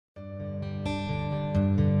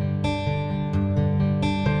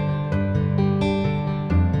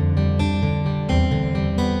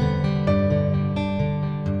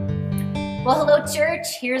Hello,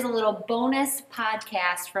 church. Here's a little bonus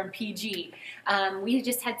podcast from PG. We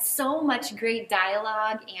just had so much great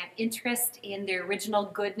dialogue and interest in the original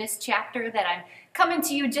goodness chapter that I'm coming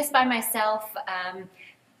to you just by myself.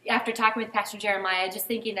 After talking with Pastor Jeremiah, just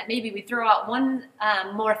thinking that maybe we throw out one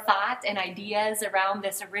more thought and ideas around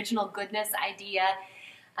this original goodness idea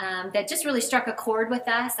that just really struck a chord with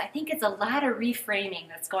us. I think it's a lot of reframing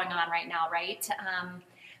that's going on right now, right?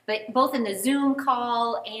 But both in the Zoom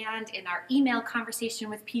call and in our email conversation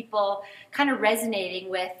with people, kind of resonating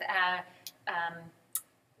with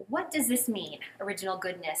what does this mean, original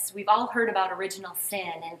goodness? We've all heard about original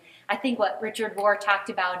sin, and I think what Richard Rohr talked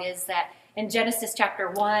about is that in Genesis chapter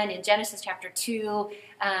 1, in Genesis chapter 2,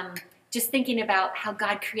 just thinking about how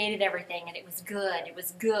God created everything, and it was good, it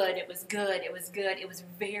was good, it was good, it was good, it was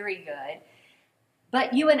very good.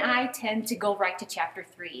 But you and I tend to go right to chapter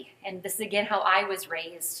 3. And this is again how I was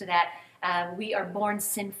raised, so that we are born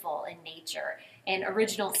sinful in nature. And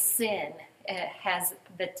original sin has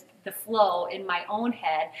the flow in my own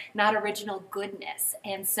head, not original goodness.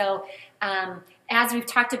 And so as we've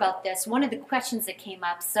talked about this, one of the questions that came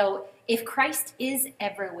up, so if Christ is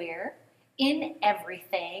everywhere, in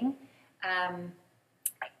everything, and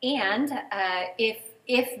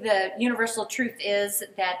if the universal truth is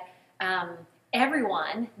that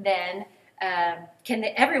everyone, then can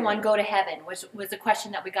everyone go to heaven? Was a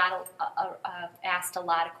question that we got asked a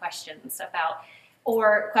lot of questions about.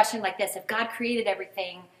 Or a question like this: if God created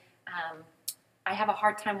everything, I have a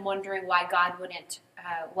hard time wondering why God wouldn't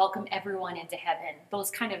welcome everyone into heaven.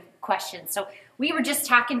 Those kind of questions. So we were just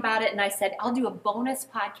talking about it, and I said, I'll do a bonus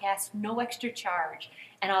podcast, no extra charge,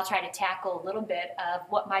 and I'll try to tackle a little bit of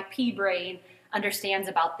what my pea brain understands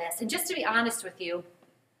about this. And just to be honest with you,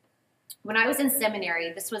 when I was in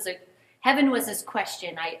seminary, heaven was this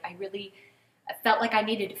question I really felt like I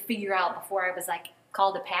needed to figure out before I was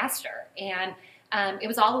called a pastor. And it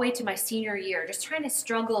was all the way to my senior year, just trying to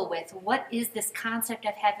struggle with what is this concept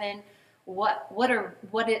of heaven? What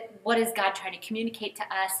is God trying to communicate to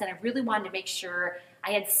us? And I really wanted to make sure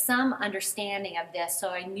I had some understanding of this, so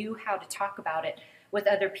I knew how to talk about it with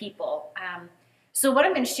other people. So what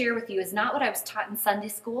I'm going to share with you is not what I was taught in Sunday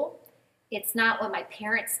school. It's not what my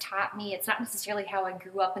parents taught me. It's not necessarily how I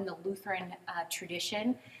grew up in the Lutheran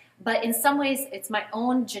tradition. But in some ways, it's my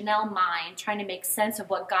own Janelle mind trying to make sense of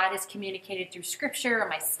what God has communicated through Scripture and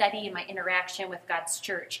my study and my interaction with God's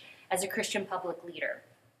church as a Christian public leader.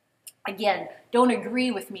 Again, don't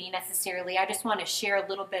agree with me necessarily. I just want to share a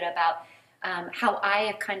little bit about how I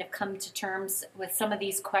have kind of come to terms with some of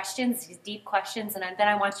these questions, these deep questions, and then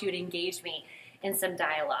I want you to engage me in some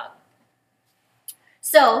dialogue.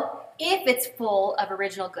 So, if it's full of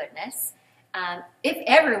original goodness, if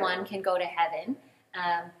everyone can go to heaven,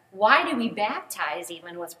 why do we baptize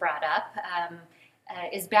even was brought up.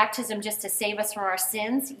 Is baptism just to save us from our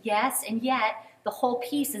sins? Yes, and yet the whole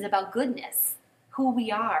piece is about goodness, who we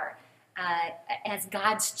are as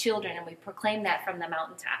God's children, and we proclaim that from the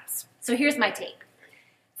mountaintops. So here's my take.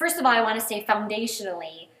 First of all, I want to say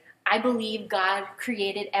foundationally, I believe God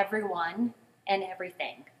created everyone and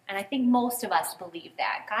everything. And I think most of us believe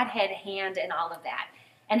that. God had a hand in all of that.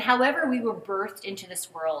 And however we were birthed into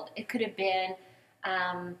this world, it could have been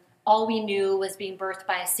all we knew was being birthed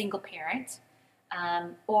by a single parent,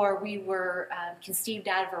 or we were conceived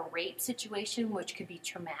out of a rape situation, which could be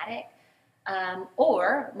traumatic,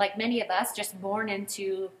 or, like many of us, just born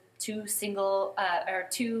into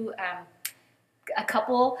a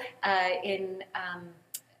couple in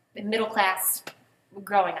middle class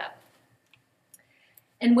growing up.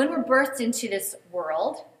 And when we're birthed into this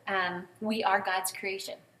world, we are God's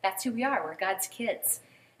creation. That's who we are. We're God's kids.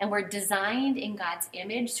 And we're designed in God's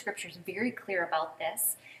image. Scripture is very clear about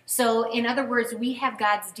this. So, in other words, we have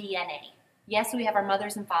God's DNA. Yes, we have our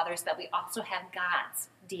mothers and fathers, but we also have God's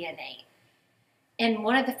DNA. And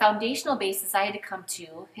one of the foundational bases I had to come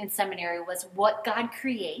to in seminary was what God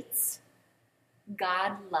creates,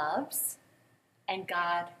 God loves, and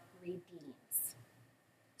God redeems.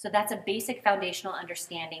 So that's a basic foundational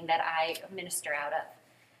understanding that I minister out of.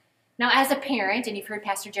 Now, as a parent, and you've heard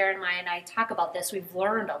Pastor Jeremiah and I talk about this, we've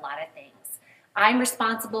learned a lot of things. I'm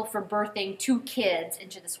responsible for birthing 2 kids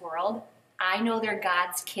into this world. I know they're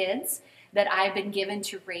God's kids that I've been given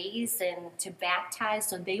to raise and to baptize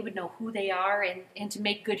so they would know who they are and to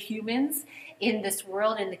make good humans in this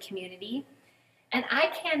world, in the community. And I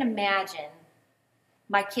can't imagine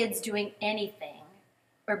my kids doing anything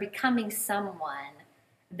or becoming someone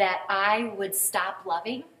that I would stop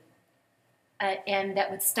loving and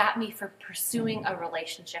that would stop me from pursuing a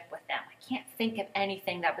relationship with them. I can't think of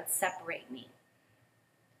anything that would separate me.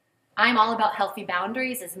 I'm all about healthy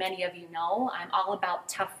boundaries, as many of you know. I'm all about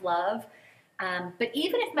tough love. But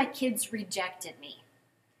even if my kids rejected me,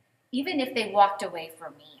 even if they walked away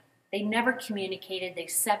from me, they never communicated, they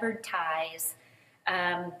severed ties,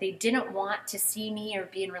 they didn't want to see me or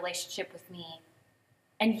be in relationship with me,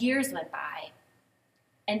 and years went by,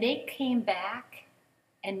 and they came back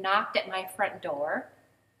and knocked at my front door,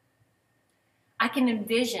 I can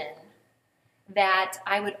envision that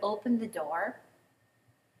I would open the door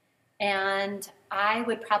and I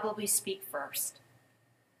would probably speak first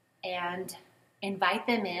and invite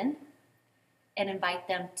them in and invite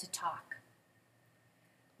them to talk.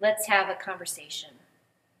 Let's have a conversation.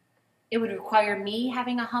 It would require me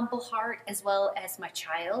having a humble heart as well as my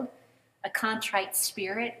child, a contrite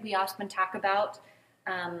spirit we often talk about,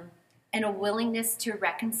 and a willingness to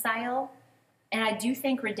reconcile. And I do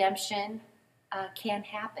think redemption can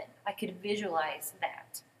happen. I could visualize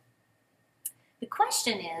that. The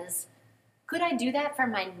question is, could I do that for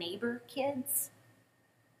my neighbor kids?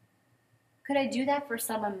 Could I do that for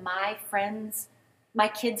some of my friends, my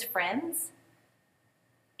kids' friends?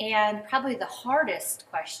 And probably the hardest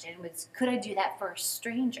question was, could I do that for a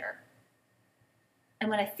stranger? And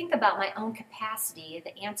when I think about my own capacity,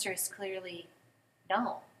 the answer is clearly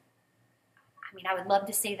no. I mean, I would love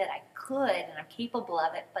to say that I could and I'm capable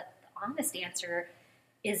of it, but the honest answer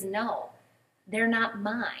is no. They're not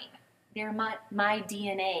mine. They're my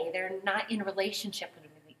DNA. They're not in relationship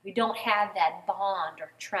with me. We don't have that bond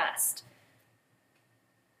or trust.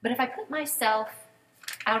 But if I put myself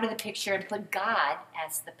out of the picture and put God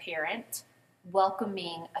as the parent,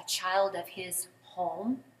 welcoming a child of his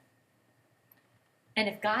home, and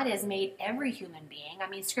if God has made every human being, I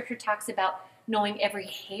mean, Scripture talks about knowing every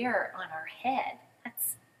hair on our head.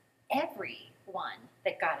 That's everyone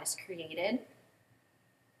that God has created.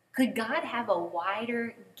 Could God have a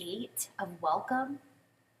wider gate of welcome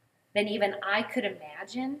than even I could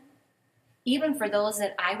imagine? Even for those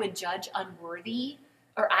that I would judge unworthy,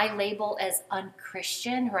 or I label as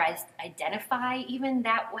unchristian, or I identify even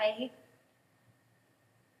that way?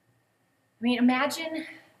 I mean, imagine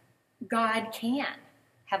God can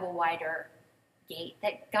have a wider gate,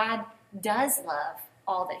 that God does love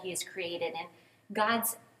all that he has created, and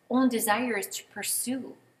God's own desire is to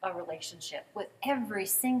pursue a relationship with every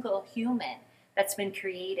single human that's been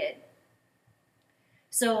created.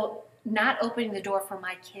 So not opening the door for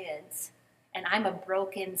my kids, and I'm a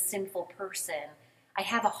broken, sinful person, I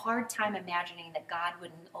have a hard time imagining that God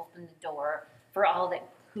wouldn't open the door for all that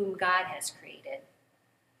whom God has created.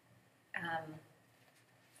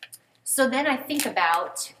 So then I think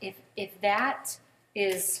about if that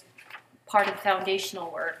is part of foundational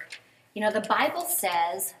work. You know, the Bible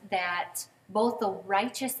says that both the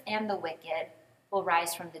righteous and the wicked will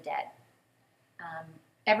rise from the dead.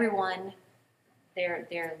 Everyone,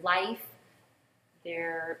 their life,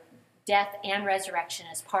 their death and resurrection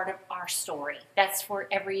is part of our story. That's for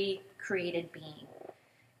every created being.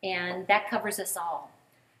 And that covers us all.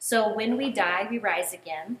 So when we die, we rise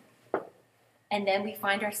again. And then we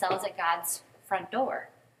find ourselves at God's front door.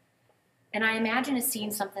 And I imagine a scene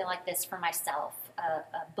something like this for myself, a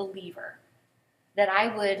believer, that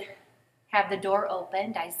I would have the door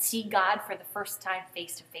opened. I see God for the first time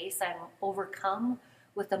face to face. I'm overcome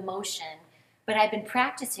with emotion. But I've been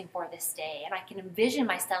practicing for this day, and I can envision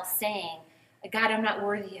myself saying, God, I'm not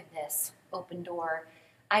worthy of this open door.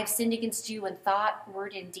 I've sinned against you in thought,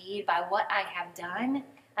 word, and deed by what I have done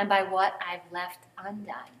and by what I've left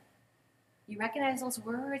undone. You recognize those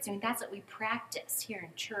words? I mean, that's what we practice here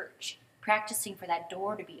in church, practicing for that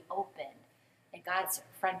door to be opened at God's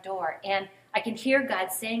front door. And I can hear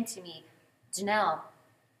God saying to me, Janelle,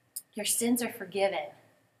 your sins are forgiven.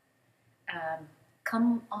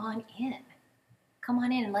 Come on in. Come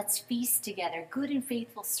on in and let's feast together. Good and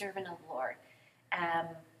faithful servant of the Lord.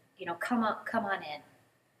 Come on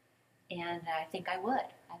in. And I think I would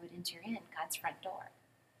enter in God's front door.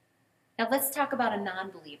 Now let's talk about a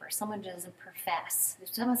non-believer, someone who doesn't profess,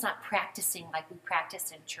 someone's not practicing like we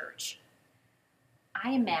practice in church.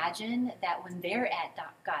 I imagine that when they're at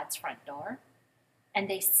God's front door and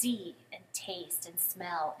they see and taste and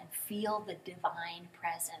smell and feel the divine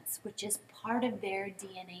presence, which is part of their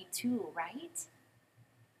DNA too, right?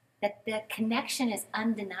 That the connection is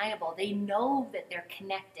undeniable. They know that they're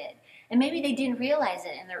connected. And maybe they didn't realize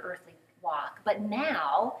it in their earthly walk, but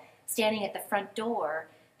now, standing at the front door,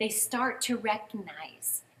 they start to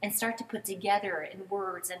recognize and start to put together in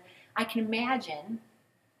words. And I can imagine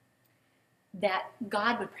that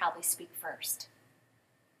God would probably speak first.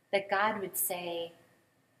 That God would say,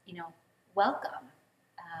 welcome.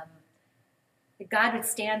 That God would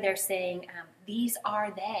stand there saying, these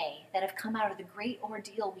are they that have come out of the great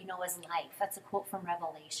ordeal we know as life. That's a quote from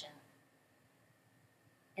Revelation.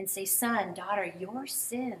 and say, son, daughter, your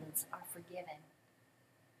sins are forgiven.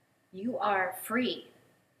 You are free.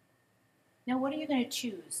 Now, what are you going to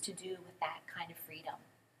choose to do with that kind of freedom?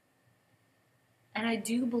 And I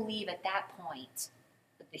do believe at that point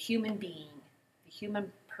that the human being, the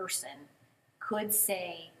human person, could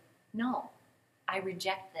say, no, I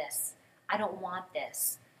reject this. I don't want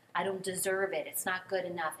this. I don't deserve it. It's not good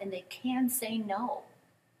enough. And they can say no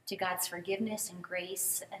to God's forgiveness and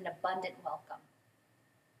grace and abundant welcome.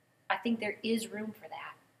 I think there is room for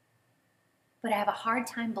that. But I have a hard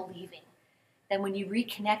time believing that when you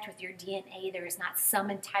reconnect with your DNA, there is not some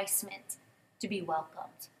enticement to be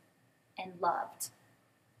welcomed and loved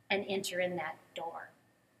and enter in that door.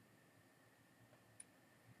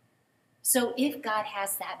 So if God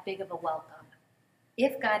has that big of a welcome,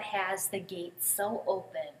 if God has the gates so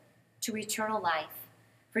open to eternal life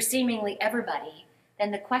for seemingly everybody,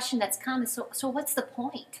 then the question that's come is, so what's the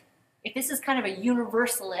point? If this is kind of a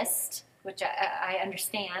universalist, which I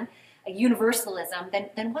understand, a universalism,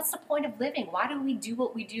 then what's the point of living? Why do we do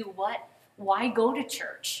what we do? Why go to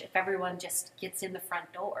church if everyone just gets in the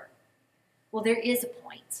front door? Well, there is a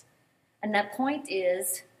point. And that point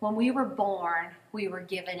is, when we were born, we were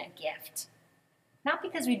given a gift. Not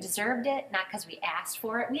because we deserved it, not because we asked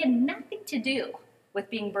for it. We had nothing to do with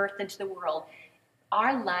being birthed into the world.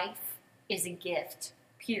 Our life is a gift,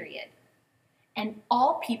 period. And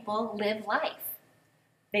all people live life.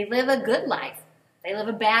 They live a good life. They live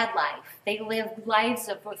a bad life. They live lives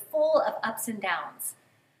full of ups and downs.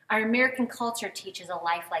 Our American culture teaches a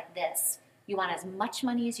life like this. You want as much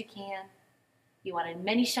money as you can. You want as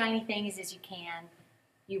many shiny things as you can.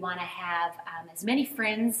 You want to have as many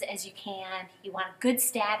friends as you can. You want a good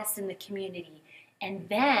status in the community. And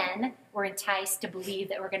then we're enticed to believe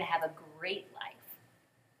that we're going to have a great life.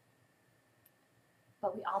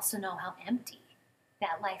 But we also know how empty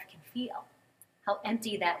that life can feel. How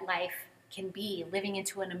empty that life can be, living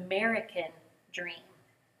into an American dream.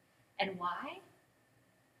 And why?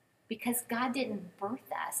 Because God didn't birth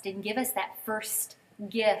us, didn't give us that first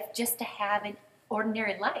gift just to have an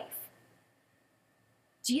ordinary life.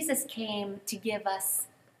 Jesus came to give us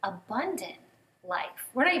abundant life.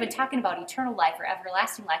 We're not even talking about eternal life or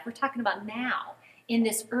everlasting life. We're talking about now, in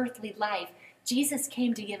this earthly life. Jesus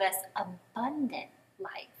came to give us abundant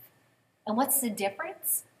life. And what's the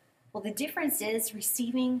difference? Well, the difference is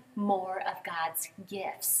receiving more of God's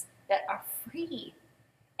gifts that are free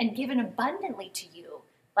and given abundantly to you,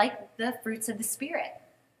 like the fruits of the Spirit,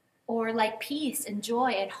 or like peace and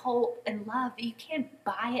joy and hope and love that you can't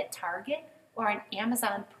buy at Target or on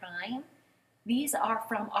Amazon Prime. These are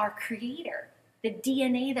from our Creator, the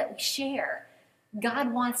DNA that we share.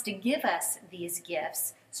 God wants to give us these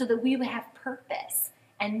gifts so that we would have purpose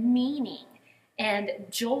and meaning and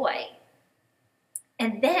joy.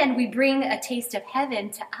 And then we bring a taste of heaven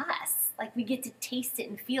to us. Like we get to taste it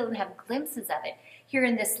and feel and have glimpses of it here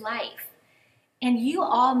in this life. And you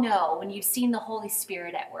all know when you've seen the Holy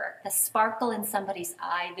Spirit at work, the sparkle in somebody's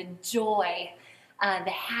eye, the joy, the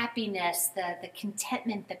happiness, the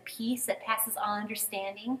contentment, the peace that passes all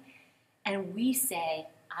understanding. And we say,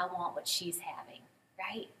 I want what she's having,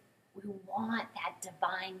 right? We want that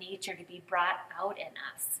divine nature to be brought out in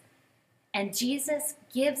us. And Jesus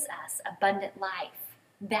gives us abundant life.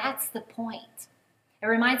 That's the point. It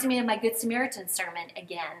reminds me of my Good Samaritan sermon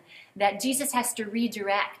again, that Jesus has to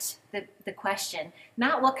redirect the question,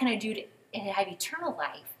 not what can I do to have eternal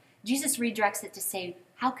life. Jesus redirects it to say,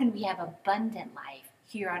 how can we have abundant life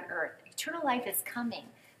here on earth? Eternal life is coming,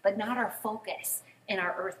 but not our focus in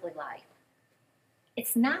our earthly life.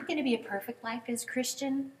 It's not going to be a perfect life as a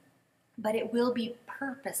Christian, but it will be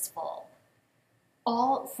purposeful,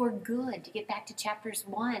 all for good. To get back to chapters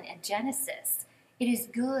 1 of Genesis, it is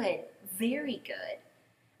good, very good.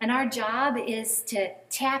 And our job is to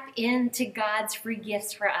tap into God's free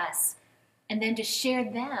gifts for us and then to share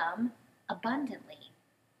them abundantly.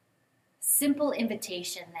 Simple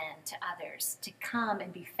invitation then to others to come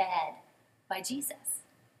and be fed by Jesus,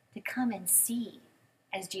 to come and see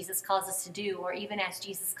as Jesus calls us to do, or even as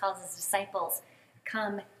Jesus calls his disciples,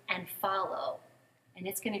 come and follow. And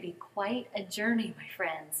it's going to be quite a journey, my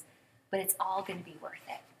friends, but it's all going to be worth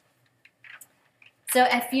it. So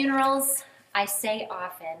at funerals, I say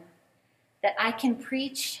often that I can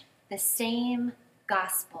preach the same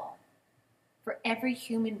gospel for every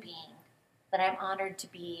human being that I'm honored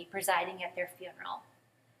to be presiding at their funeral.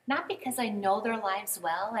 Not because I know their lives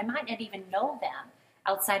well, I might not even know them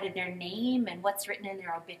outside of their name and what's written in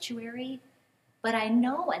their obituary, but I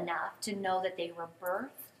know enough to know that they were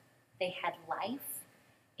birthed, they had life,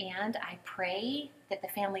 and I pray that the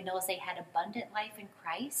family knows they had abundant life in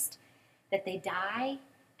Christ, that they die,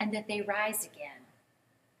 and that they rise again.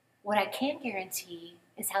 What I can guarantee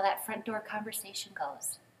is how that front door conversation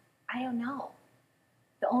goes. I don't know.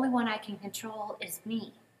 The only one I can control is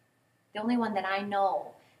me. The only one that I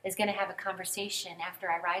know is going to have a conversation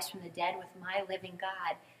after I rise from the dead with my living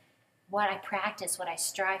God, what I practice, what I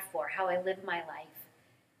strive for, how I live my life.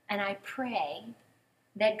 And I pray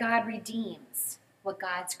that God redeems what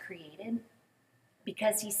God's created,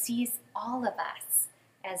 because he sees all of us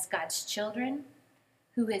as God's children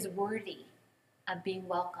who is worthy of being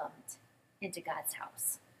welcomed into God's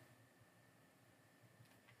house.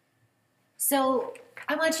 So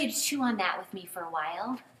I want you to chew on that with me for a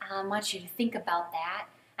while. I want you to think about that.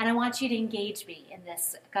 And I want you to engage me in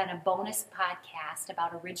this kind of bonus podcast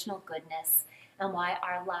about original goodness and why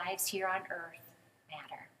our lives here on earth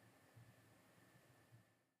matter.